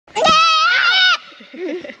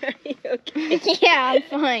Are you okay? Yeah, I'm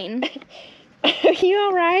fine. Are you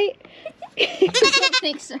alright? I don't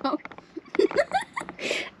think so.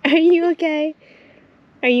 Are you okay?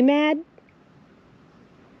 Are you mad?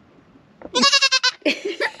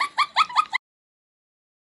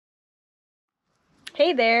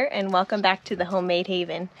 Hey there, and welcome back to the Homemade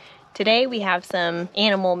Haven. Today we have some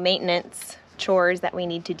animal maintenance chores that we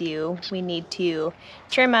need to do. We need to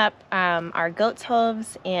trim up our goat's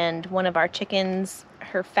hooves and one of our chickens,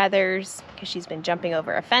 her feathers, because she's been jumping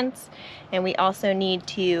over a fence. And we also need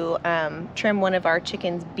to trim one of our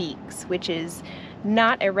chickens' beaks, which is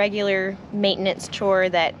not a regular maintenance chore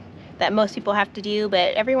that most people have to do,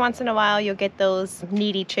 but every once in a while you'll get those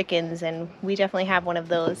needy chickens, and we definitely have one of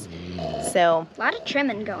those. So A lot of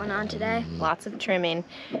trimming going on today. lots of trimming.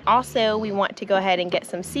 Also, we want to go ahead and get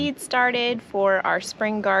some seeds started for our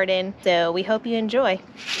spring garden, so we hope you enjoy.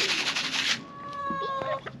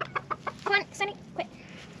 Come on, Sunny, quick.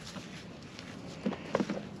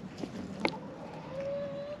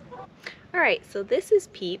 All right, so this is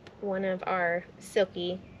Peep, one of our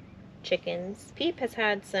silky chickens. Peep has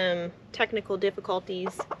had some technical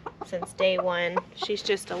difficulties since day one. She's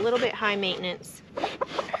just a little bit high maintenance.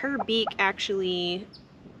 Her beak actually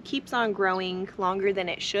keeps on growing longer than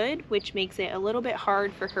it should, which makes it a little bit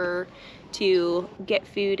hard for her to get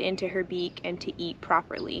food into her beak and to eat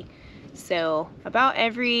properly. So about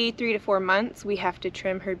every 3 to 4 months we have to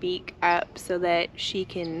trim her beak up so that she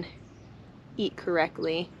can eat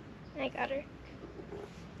correctly. I got her.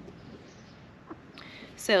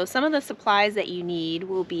 So some of the supplies that you need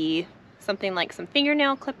will be something like some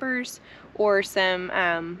fingernail clippers or some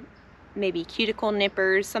maybe cuticle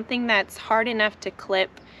nippers, something that's hard enough to clip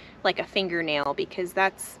like a fingernail, because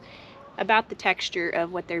that's about the texture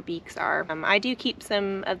of what their beaks are. I do keep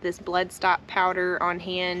some of this bloodstock powder on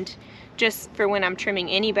hand just for when I'm trimming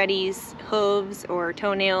anybody's hooves or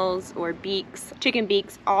toenails or beaks. Chicken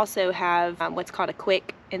beaks also have what's called a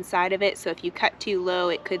quick inside of it, so if you cut too low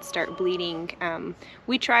it could start bleeding.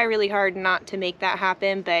 We try really hard not to make that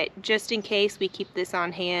happen, but just in case, we keep this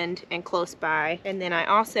on hand and close by. And then I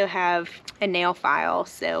also have a nail file,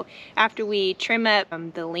 so after we trim up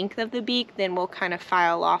the length of the beak, then we'll kind of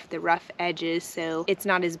file off the rough edges so it's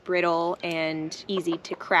not as brittle and easy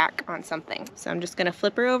to crack on something. So I'm just gonna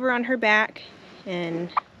flip her over on her back and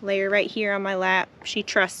lay her right here on my lap. She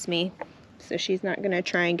trusts me, so she's not gonna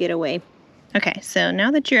try and get away. Okay, so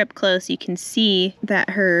now that you're up close, you can see that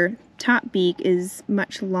her top beak is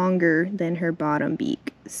much longer than her bottom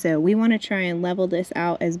beak. So we want to try and level this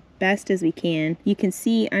out as best as we can. You can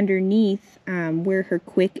see underneath where her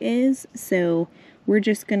quick is, so we're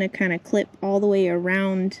just going to kind of clip all the way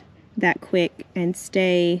around that quick and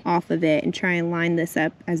stay off of it and try and line this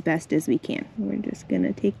up as best as we can. We're just going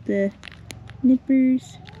to take the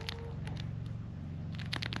nippers.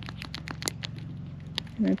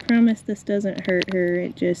 And I promise this doesn't hurt her,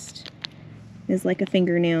 it just is like a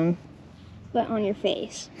fingernail. But on your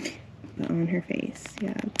face. But on her face,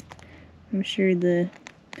 yeah. I'm sure the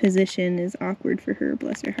position is awkward for her,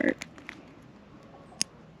 bless her heart.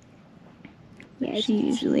 Yeah, she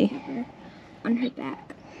usually on her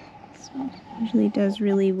back. Usually does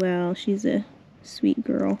really well. She's a sweet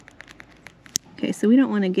girl. Okay, so we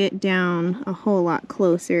don't want to get down a whole lot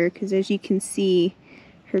closer, because as you can see,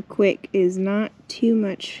 her quick is not too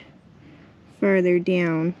much farther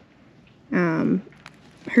down.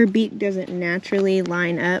 Her beak doesn't naturally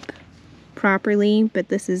line up properly, but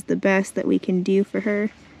this is the best that we can do for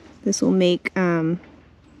her. This will make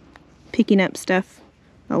picking up stuff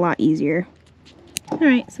a lot easier.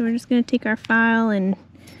 Alright, so we're just going to take our file and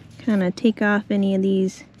kind of take off any of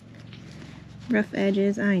these rough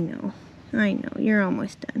edges. I know, you're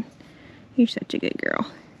almost done. You're such a good girl.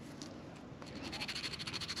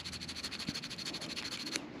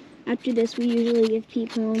 After this, we usually give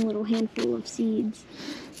Peep her own little handful of seeds.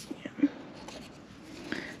 Yeah.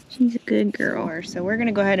 She's a good girl. So we're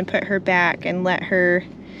gonna go ahead and put her back and let her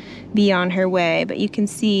be on her way. But you can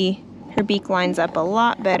see her beak lines up a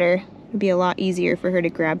lot better. It'll be a lot easier for her to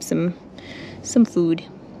grab some food.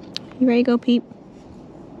 You ready to go, Peep?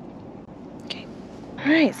 Okay.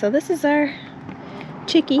 All right, so this is our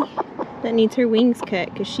chickie that needs her wings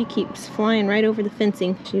cut because she keeps flying right over the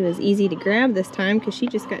fencing. She was easy to grab this time because she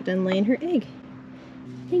just got done laying her egg.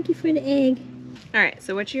 Thank you for the egg. Alright,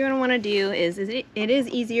 so what you're going to want to do is it is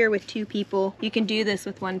easier with 2 people. You can do this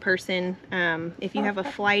with 1 person. If you have a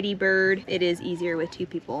flighty bird, it is easier with 2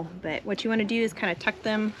 people. But what you want to do is kind of tuck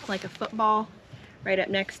them like a football right up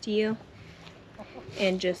next to you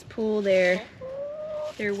and just pull their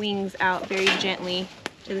wings out very gently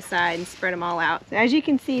to the side and spread them all out. So as you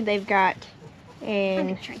can see, they've got I'm an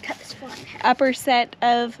gonna try and cut this one in half. upper set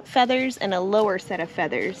of feathers and a lower set of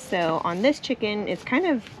feathers. So on this chicken, it's kind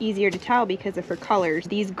of easier to tell because of her colors.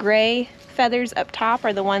 These gray feathers up top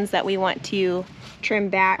are the ones that we want to trim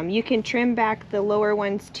back. You can trim back the lower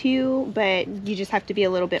ones too, but you just have to be a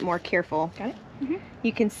little bit more careful. Got it? Mm-hmm.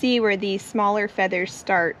 You can see where these smaller feathers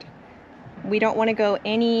start. We don't want to go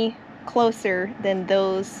any closer than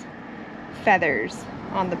those feathers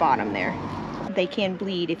on the bottom there. They can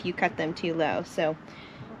bleed if you cut them too low. So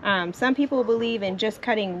some people believe in just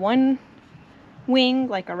cutting one wing,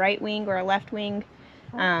 like a right wing or a left wing,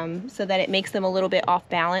 so that it makes them a little bit off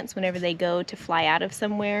balance whenever they go to fly out of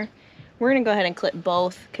somewhere. We're gonna go ahead and clip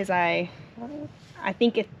both because I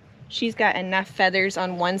think if she's got enough feathers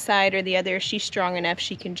on one side or the other, she's strong enough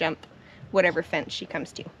she can jump whatever fence she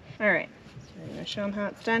comes to. All right, so I'm gonna show them how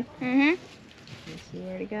it's done. Mm-hmm. You see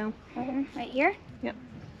where to go? Right here? Yep.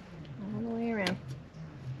 All the way around.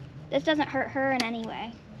 This doesn't hurt her in any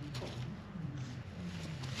way.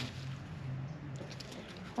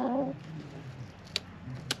 Oh.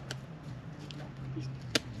 These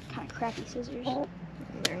kind of crappy scissors.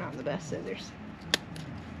 They're not the best scissors.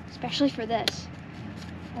 Especially for this.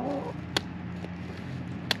 Oh.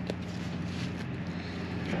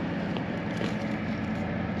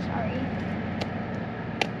 Sorry.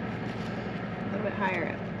 A little bit higher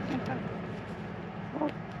up. Okay.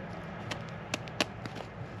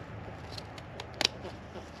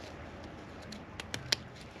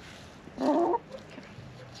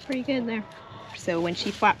 Pretty good there. So when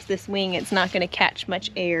she flaps this wing, it's not going to catch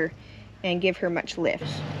much air and give her much lift.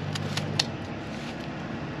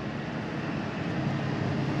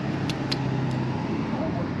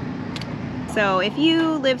 So if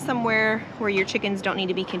you live somewhere where your chickens don't need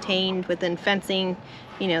to be contained within fencing,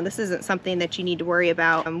 you know, this isn't something that you need to worry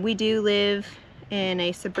about. We do live in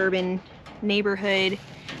a suburban neighborhood,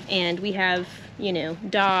 and we have, you know,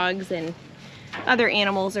 dogs and other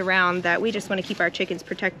animals around that we just want to keep our chickens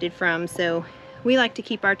protected from. So we like to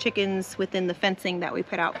keep our chickens within the fencing that we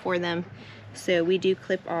put out for them. So we do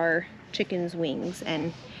clip our chickens' wings,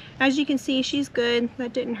 and as you can see, she's good.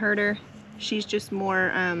 That didn't hurt her. She's just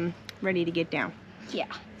more ready to get down. Yeah.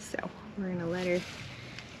 So we're gonna let her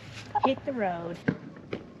hit the road.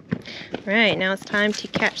 All right, now it's time to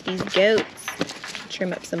catch these goats.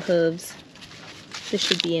 Trim up some hooves. This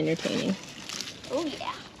should be entertaining. Oh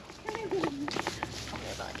yeah.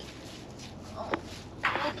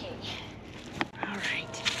 Okay. All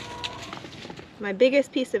right. My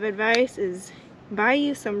biggest piece of advice is buy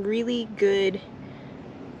you some really good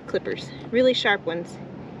clippers, really sharp ones.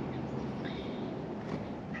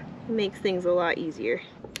 It makes things a lot easier.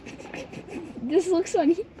 This looks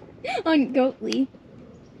ungoatly.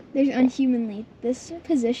 There's unhumanly. This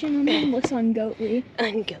position on him looks ungoatly.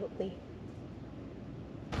 Ungoatly.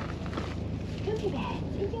 Don't be bad.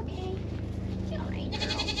 It's okay. It's alright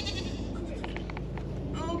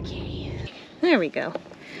now. Okay. There we go.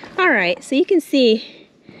 All right, so you can see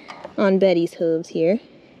on Betty's hooves here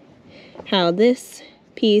how this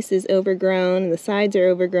piece is overgrown and the sides are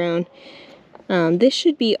overgrown. This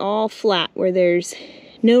should be all flat where there's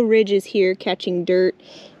no ridges here catching dirt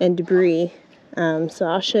and debris. So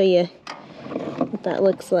I'll show you what that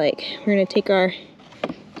looks like. We're gonna take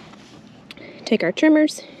our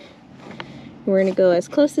trimmers. We're gonna go as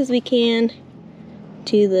close as we can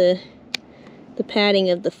to the padding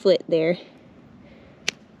of the foot there.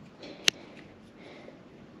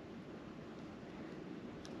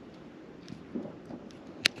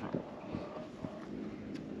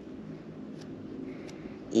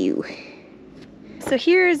 Ew. So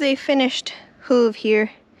here is a finished hoof here.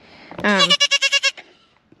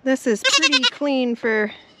 This is pretty clean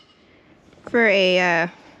for a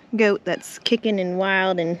goat that's kicking and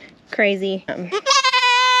wild and crazy.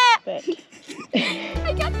 But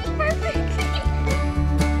I got this perfect.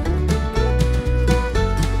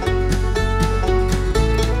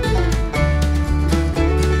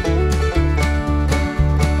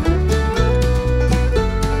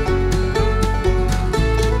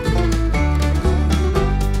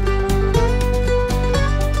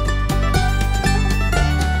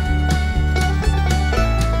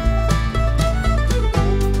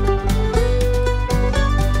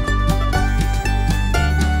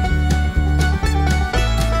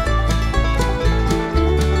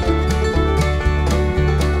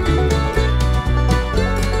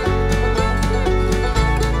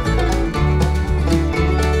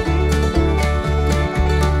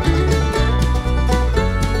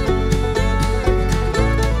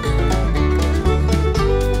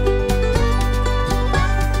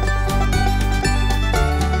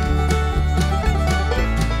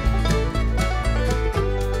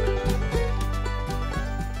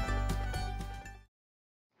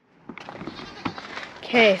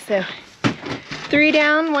 Okay, so 3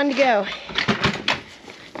 down, 1 to go.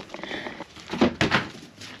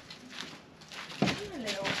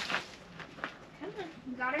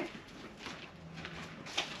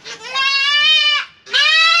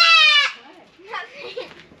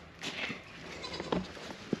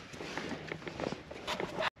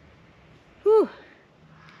 Whew.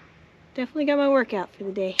 Definitely got my workout for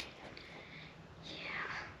the day. Yeah.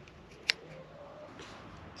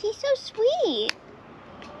 She's so sweet.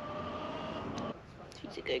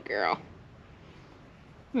 She's a good girl.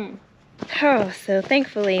 Oh, so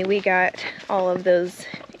thankfully we got all of those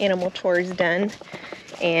animal chores done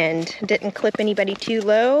and didn't clip anybody too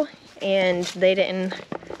low, and they didn't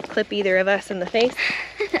clip either of us in the face.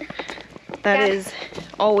 That is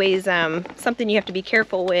always something you have to be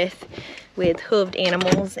careful with hooved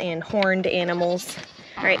animals and horned animals.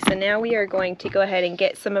 All right, so now we are going to go ahead and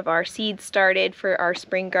get some of our seeds started for our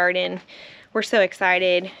spring garden. We're so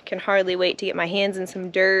excited, can hardly wait to get my hands in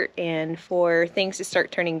some dirt and for things to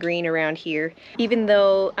start turning green around here. Even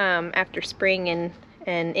though after spring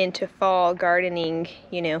and into fall gardening,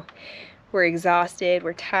 you know, we're exhausted,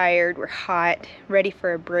 we're tired, we're hot, ready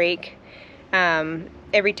for a break.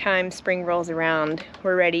 Every time spring rolls around,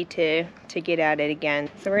 we're ready to get at it again.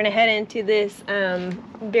 So we're gonna head into this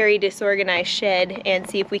very disorganized shed and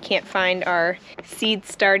see if we can't find our seed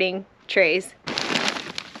starting trays.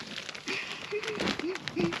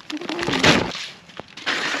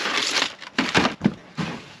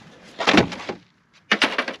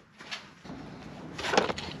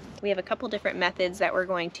 We have a couple different methods that we're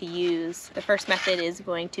going to use. The first method is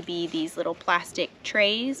going to be these little plastic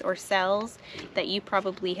trays or cells that you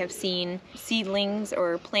probably have seen seedlings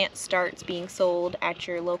or plant starts being sold at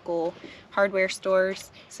your local hardware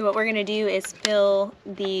stores. So what we're going to do is fill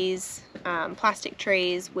these plastic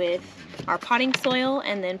trays with our potting soil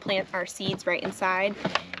and then plant our seeds right inside.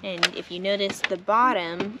 And if you notice the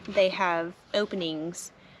bottom, they have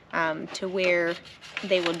openings to where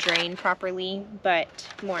they will drain properly, but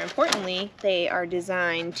more importantly, they are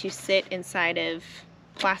designed to sit inside of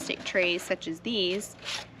plastic trays such as these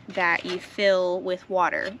that you fill with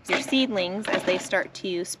water. Your seedlings, as they start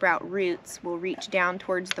to sprout roots, will reach down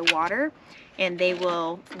towards the water and they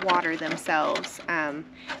will water themselves.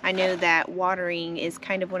 I know that watering is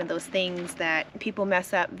kind of one of those things that people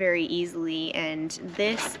mess up very easily, and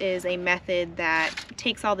this is a method that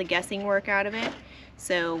takes all the guessing work out of it.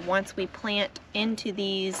 So once we plant into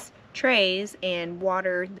these trays and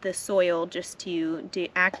water the soil just to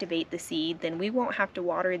activate the seed, then we won't have to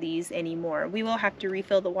water these anymore. We will have to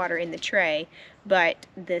refill the water in the tray, but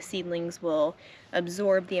the seedlings will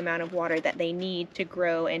absorb the amount of water that they need to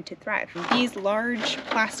grow and to thrive. These large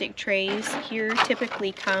plastic trays here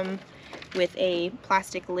typically come with a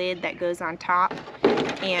plastic lid that goes on top,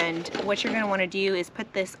 and what you're going to want to do is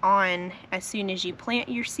put this on as soon as you plant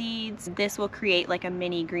your seeds. This will create like a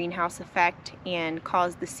mini greenhouse effect and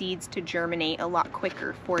cause the seeds to germinate a lot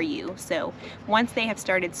quicker for you. So once they have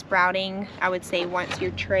started sprouting, I would say once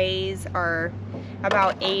your trays are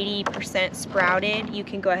about 80% sprouted, you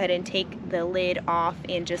can go ahead and take the lid off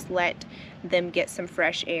and just let them get some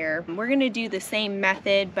fresh air. We're going to do the same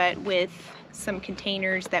method but with some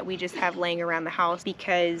containers that we just have laying around the house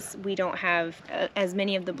because we don't have as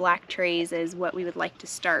many of the black trays as what we would like to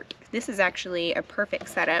start. This is actually a perfect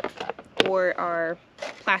setup for our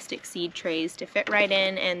plastic seed trays to fit right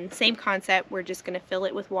in, and same concept, we're just going to fill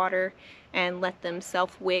it with water and let them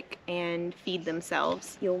self-wick and feed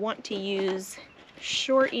themselves. You'll want to use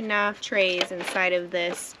short enough trays inside of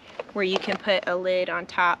this where you can put a lid on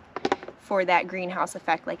top for that greenhouse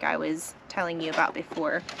effect like I was telling you about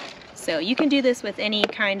before. So you can do this with any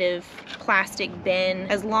kind of plastic bin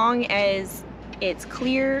as long as it's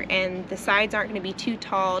clear and the sides aren't going to be too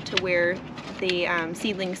tall to where the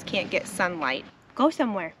seedlings can't get sunlight. Go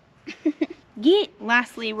somewhere. Get.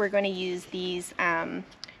 Lastly, we're going to use these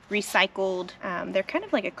recycled, they're kind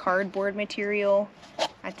of like a cardboard material.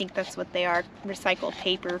 I think that's what they are, recycled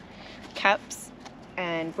paper cups.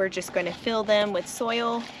 And we're just going to fill them with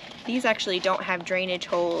soil. These actually don't have drainage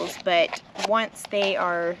holes, but once they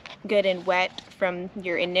are good and wet from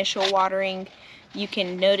your initial watering, you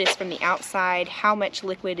can notice from the outside how much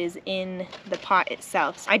liquid is in the pot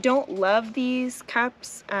itself. I don't love these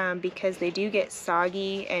cups because they do get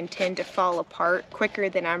soggy and tend to fall apart quicker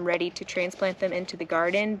than I'm ready to transplant them into the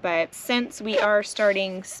garden. But since we are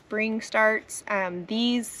starting spring starts,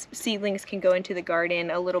 these seedlings can go into the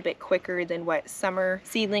garden a little bit quicker than what summer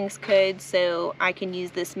seedlings could, so I can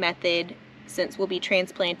use this method since we'll be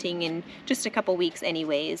transplanting in just a couple weeks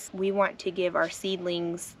anyways. We want to give our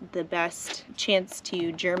seedlings the best chance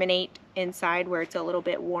to germinate inside where it's a little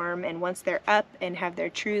bit warm, and once they're up and have their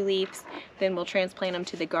true leaves, then we'll transplant them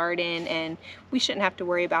to the garden, and we shouldn't have to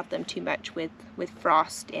worry about them too much with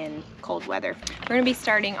frost and cold weather. We're going to be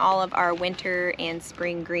starting all of our winter and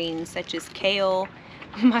spring greens such as kale,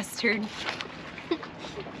 mustard,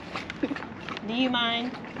 do you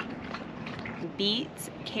mind? Beets,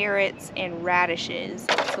 carrots, and radishes.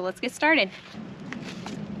 So let's get started.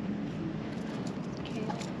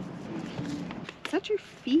 Is that your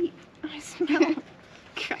feet? I smell.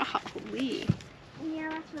 Golly. Yeah,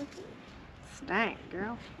 that's my feet. Stank,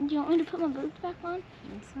 girl. Do you want me to put my boots back on?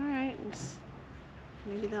 It's alright.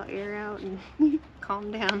 Maybe they'll air out and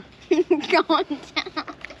calm down. Calm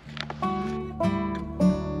down.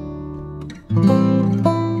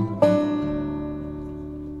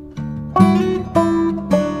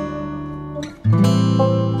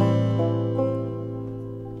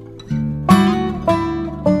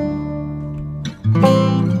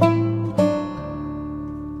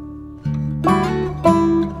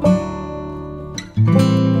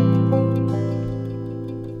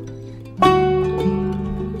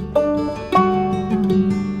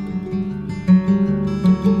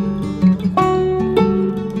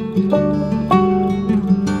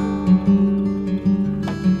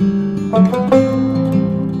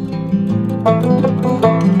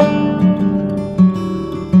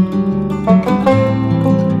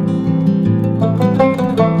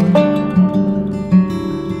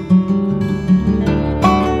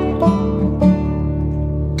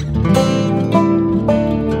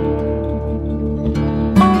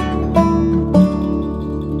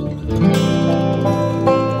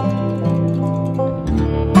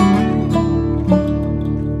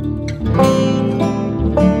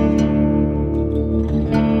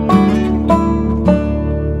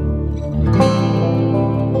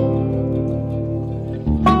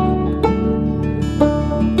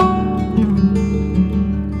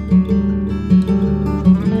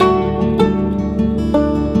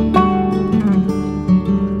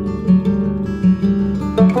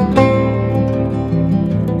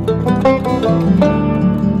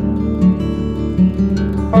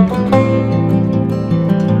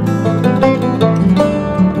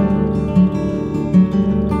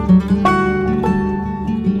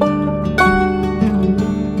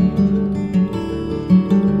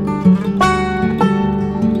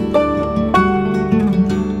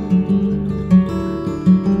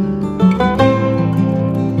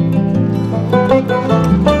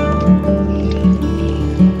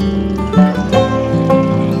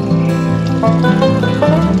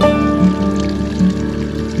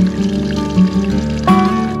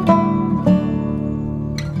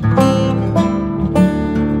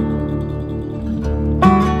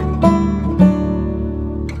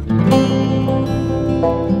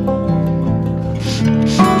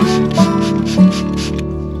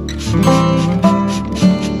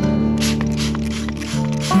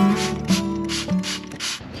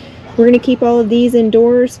 We're going to keep all of these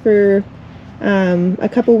indoors for a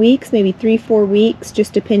couple weeks, maybe 3-4 weeks,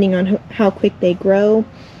 just depending on how quick they grow.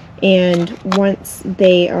 And once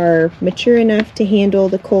they are mature enough to handle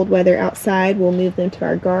the cold weather outside, we'll move them to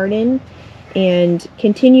our garden and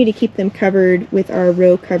continue to keep them covered with our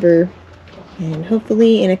row cover. And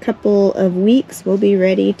hopefully in a couple of weeks we'll be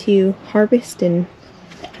ready to harvest and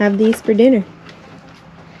have these for dinner.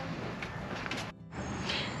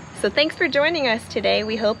 So thanks for joining us today.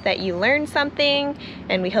 We hope that you learned something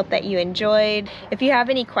and we hope that you enjoyed. If you have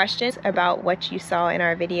any questions about what you saw in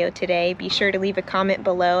our video today, be sure to leave a comment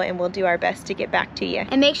below and we'll do our best to get back to you.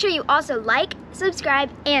 And make sure you also like,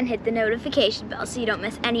 subscribe, and hit the notification bell so you don't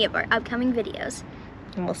miss any of our upcoming videos.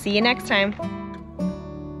 And we'll see you next time.